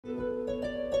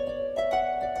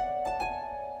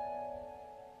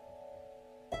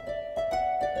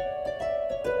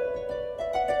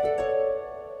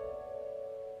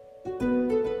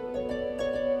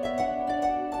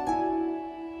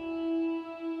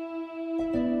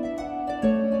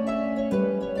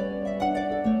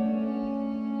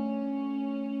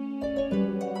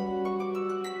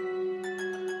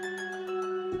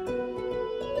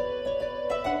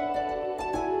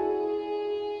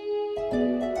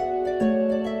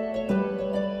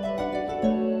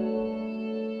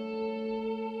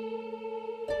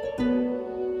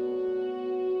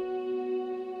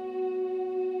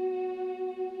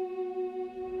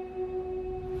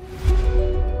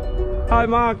Hi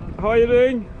Mark, how are you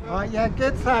doing? Yeah,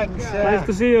 good, thanks. Nice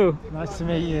to see you. Nice to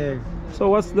meet you. So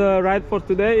what's the ride for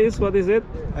today what is it?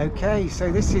 Okay,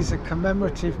 so this is a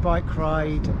commemorative bike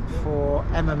ride for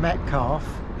Emma Metcalfe,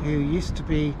 who used to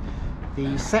be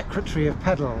the Secretary of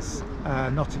Pedals,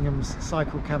 Nottingham's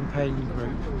Cycle campaign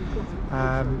group.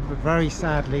 But very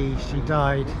sadly, she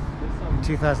died in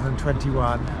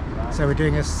 2021. So we're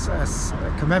doing a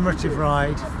commemorative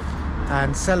ride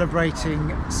and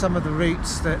celebrating some of the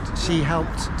routes that she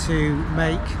helped to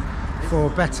make for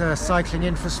better cycling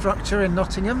infrastructure in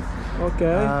Nottingham.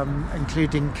 Okay.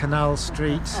 Including Canal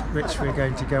Street, which we're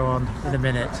going to go on in a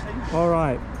minute. All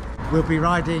right. We'll be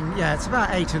riding, it's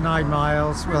about 8 or 9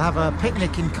 miles. We'll have a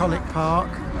picnic in Colwick Park.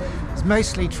 It's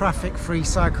mostly traffic-free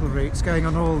cycle routes going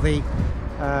on all the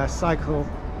cycle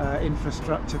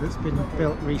infrastructure that's been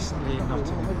built recently in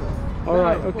Nottingham. All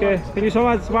right, okay. Thank you so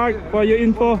much, Mark, for your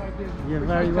info. You're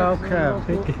very welcome.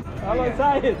 Thank you. Hello,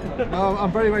 Syed.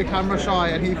 I'm very, very camera shy,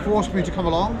 and he forced me to come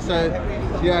along. So,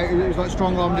 yeah, it was like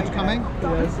strong-armed into coming.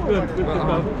 Yes, good to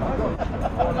come.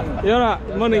 You're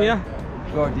right. Morning, yeah?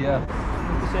 Good, yeah.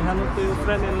 Say hello to your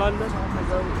friend in London.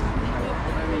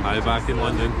 Hi, back in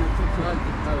London.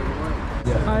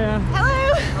 Hi.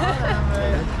 Hello.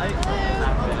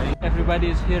 Hello. Everybody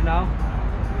is here now.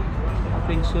 I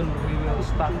think soon we will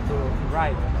start to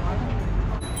ride.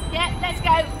 Yeah, let's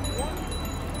go.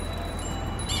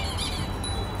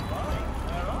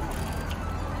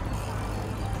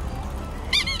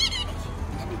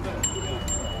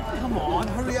 Come on,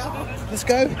 hurry up. Let's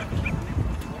go.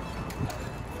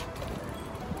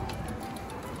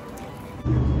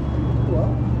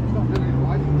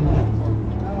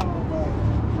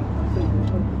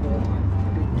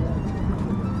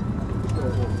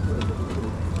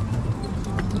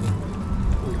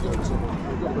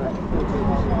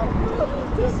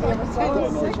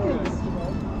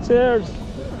 Cheers.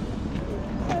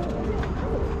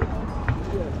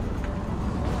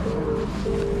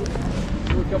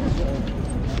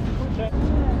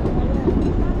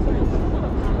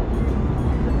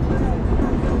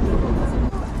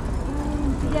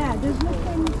 Yeah, there's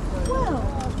nothing. Well,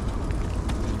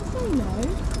 so no.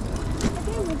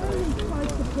 Again, we've only tried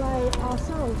to play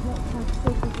ourselves, not try to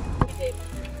still be.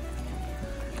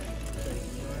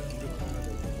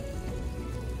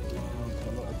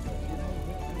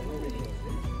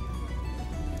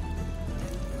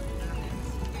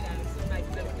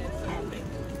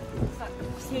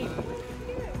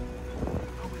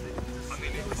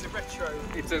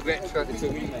 It's a retro, it's a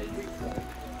remake.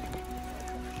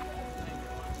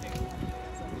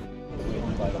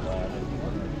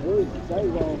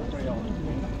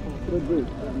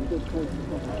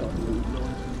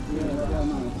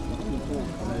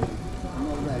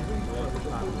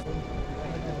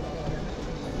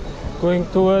 Going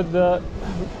toward the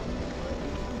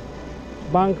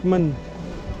Bankman.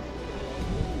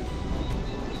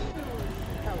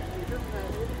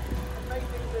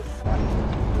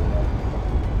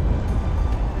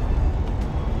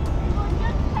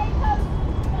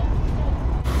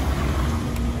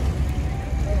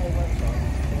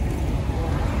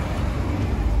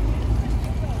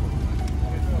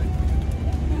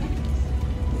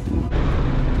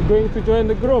 Going to join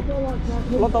the group.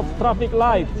 A lot of traffic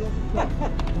lights.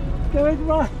 Going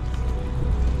right.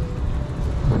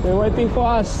 They're waiting for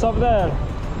us up there.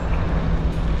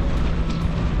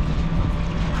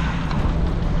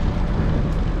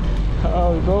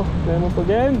 Oh, we go. Then up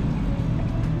again.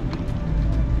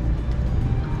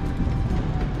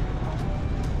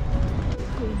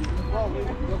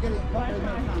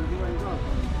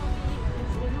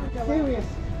 Serious.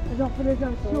 They're not going to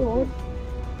go short.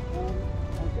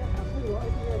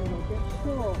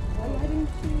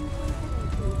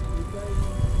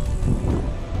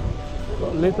 Got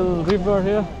a little river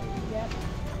here.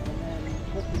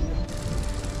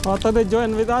 Oh, I thought they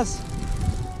joined with us.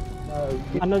 No.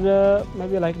 Another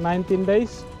maybe like 19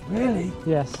 days. Really?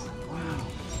 Yes.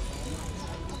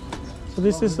 So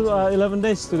this is 11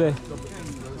 days today.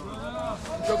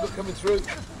 Chocolate coming through.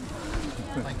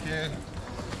 Thank you.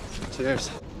 Cheers.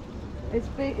 It's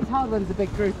big. It's hard when it's a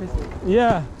big group, isn't it?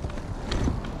 Yeah.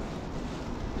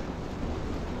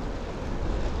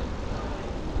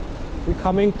 We're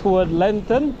coming toward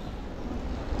Lenton.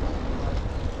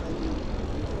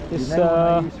 It's, You know when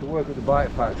I used to work at the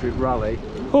bike factory at Raleigh?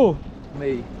 who?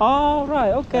 Me. Oh,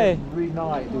 right, okay. Every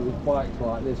night there was bikes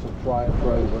like this on Triumph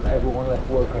Road and everyone left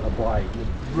work on a bike. The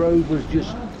road was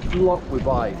just blocked with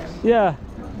bikes. Yeah.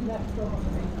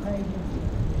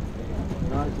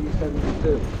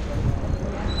 1972.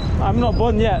 I'm not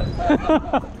born yet.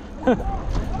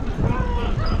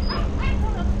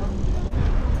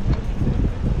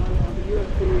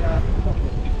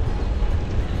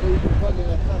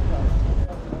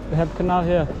 have canal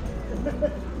here.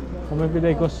 Or maybe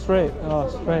they go straight. Oh,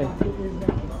 straight.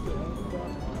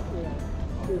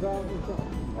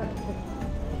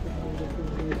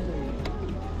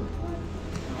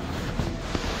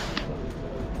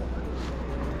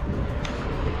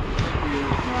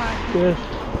 Cheers.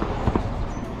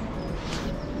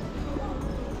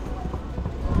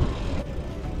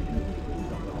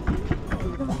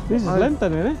 This is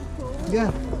Lenton, isn't it?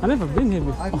 Yeah. I've never been here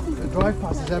before. I drive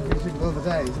past this every single other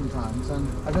day sometimes,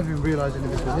 and I don't even realise any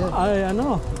of this was here. I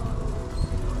know.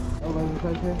 All over the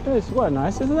place here. Yeah, it's quite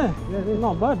nice, isn't it? Yeah, it is.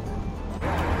 Not bad.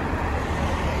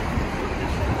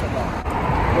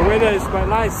 The weather is quite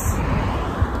nice.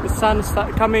 The sun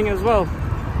starts coming as well.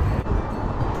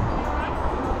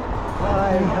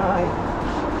 Hi, hi.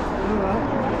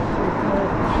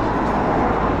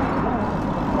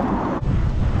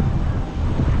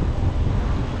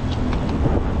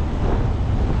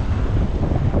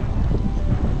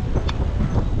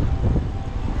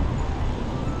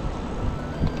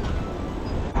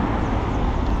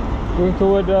 Going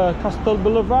toward Castle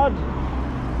Boulevard.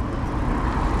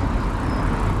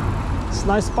 It's a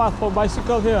nice path for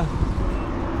bicycle here.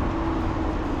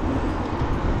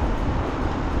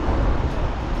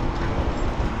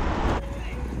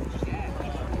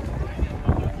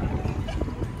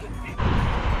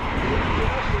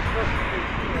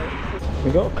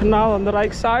 We got a canal on the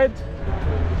right side.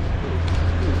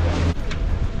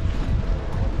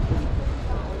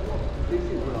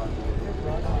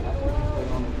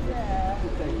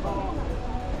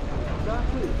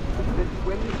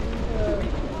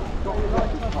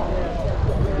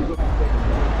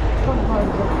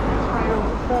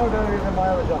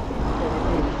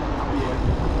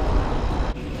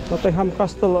 Nottingham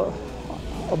Castle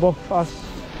above us.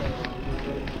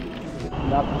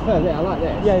 Yeah, I prefer that. I like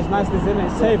that. Yeah, it's nice, isn't it?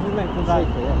 It's safe, isn't it? To drive?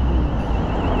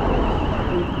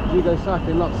 Do you go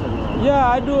cycling lots then? Yeah,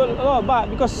 I do a lot, but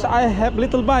because I have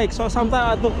little bike, so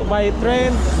sometimes I took by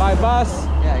train, by bus.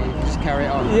 Yeah, you can just carry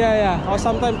it on. Yeah. Or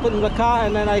sometimes put in the car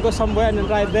and then I go somewhere and then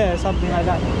ride there, something like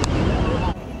that.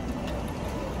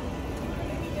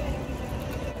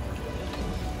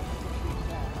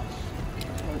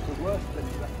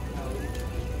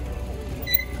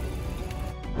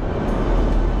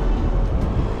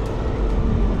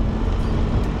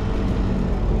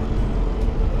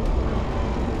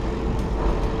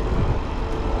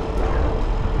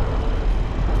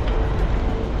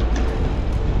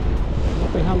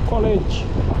 Nottingham College.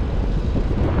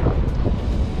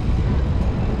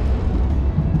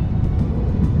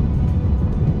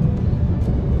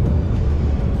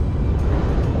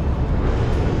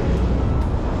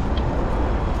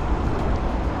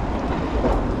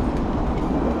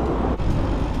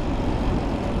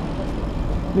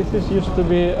 This used to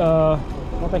be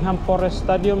Nottingham Forest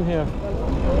Stadium here.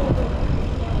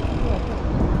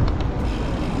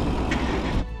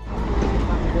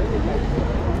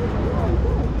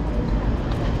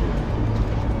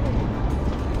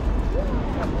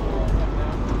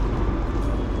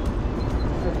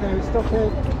 Okay, stop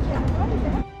here.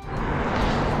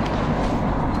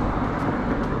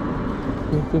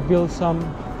 Going to build some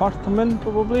apartment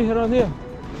probably around here.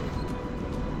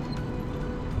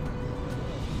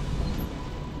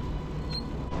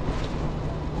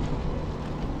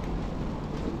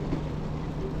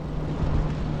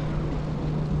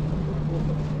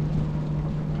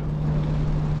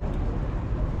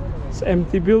 It's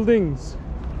empty buildings.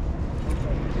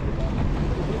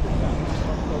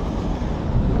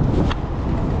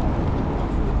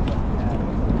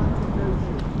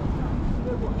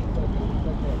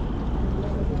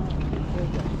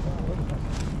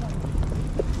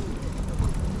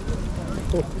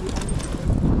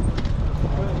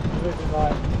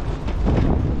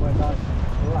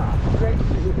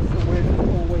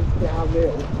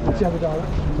 Whichever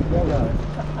direction you go.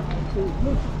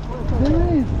 There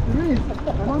is.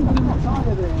 And I'm going to side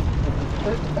of there.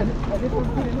 And if I'm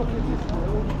putting up in this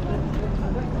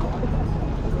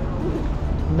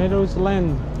Meadows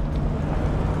Land.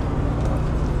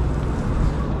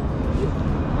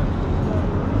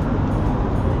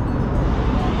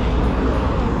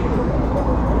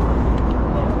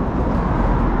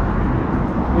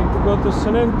 We need to go to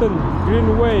Sneinton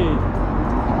Greenway.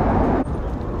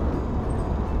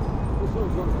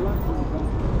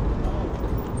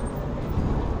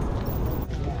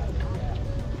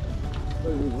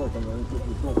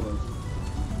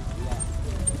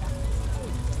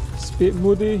 It's a bit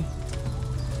moody.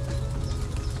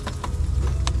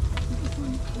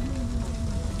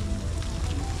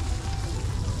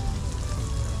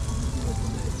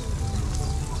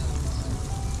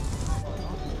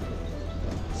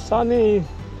 Sunny.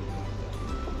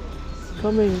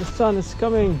 coming, the sun is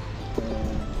coming.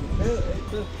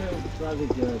 It does feel rather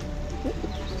good.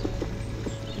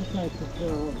 Just makes it feel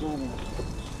a lot better.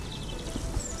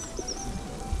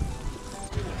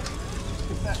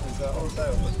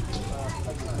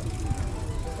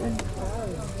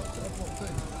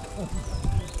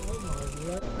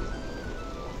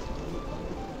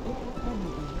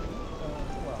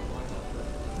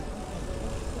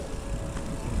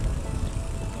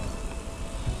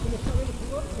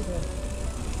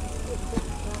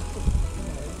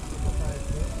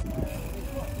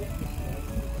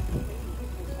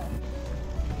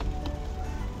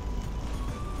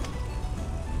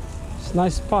 It's a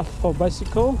nice path for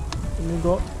bicycle. And you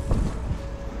got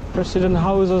president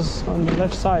houses on the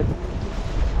left side.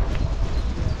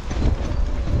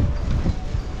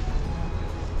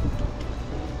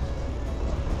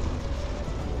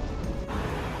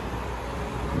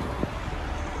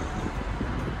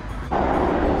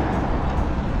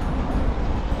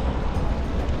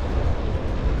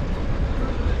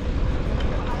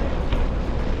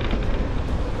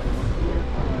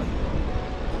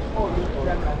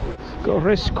 Go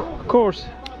race course,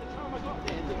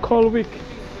 Colwick.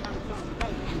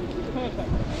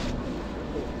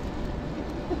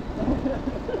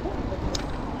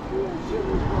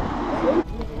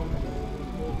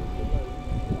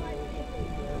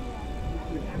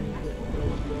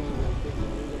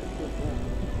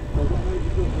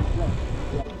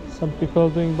 Some people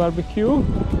doing barbecue.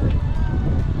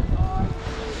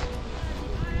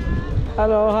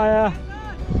 Hello, hiya.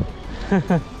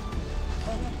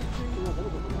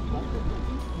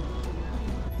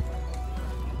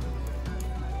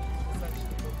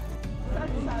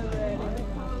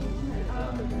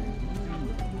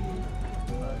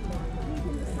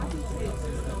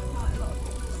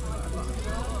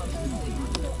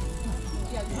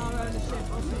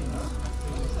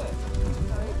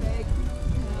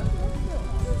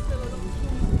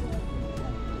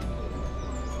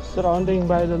 Surrounding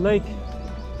by the lake.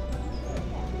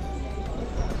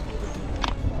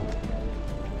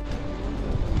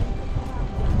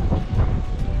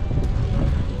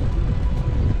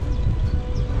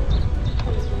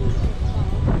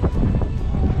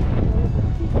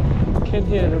 Can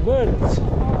hear the birds.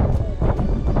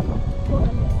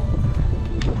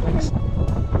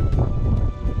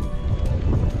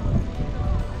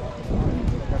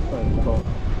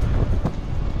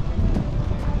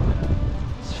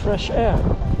 Fresh air.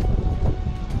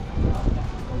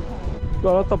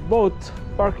 Got a lot of boat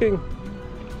parking.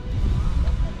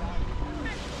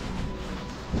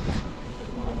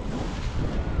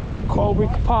 Colwick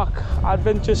Park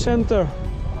Adventure Center.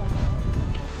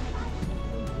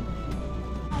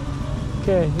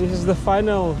 Okay, this is the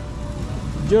final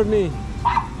journey.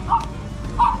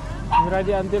 We're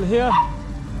ready until here,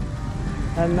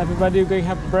 and everybody going to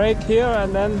have a break here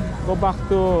and then go back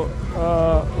to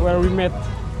where we met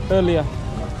earlier.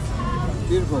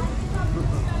 Beautiful.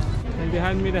 And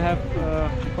behind me they have a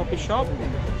coffee shop,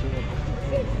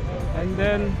 and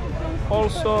then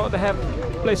also they have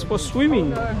a place for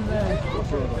swimming. Can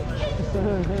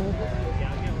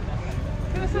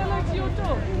I say hello to your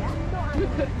dog?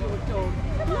 Look at your dog.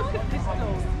 Look at this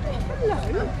dog.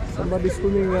 Hello. Somebody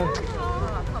swimming there.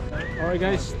 Alright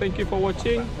guys, thank you for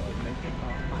watching.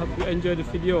 I hope you enjoyed the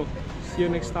video. See you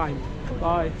next time.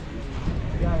 Bye.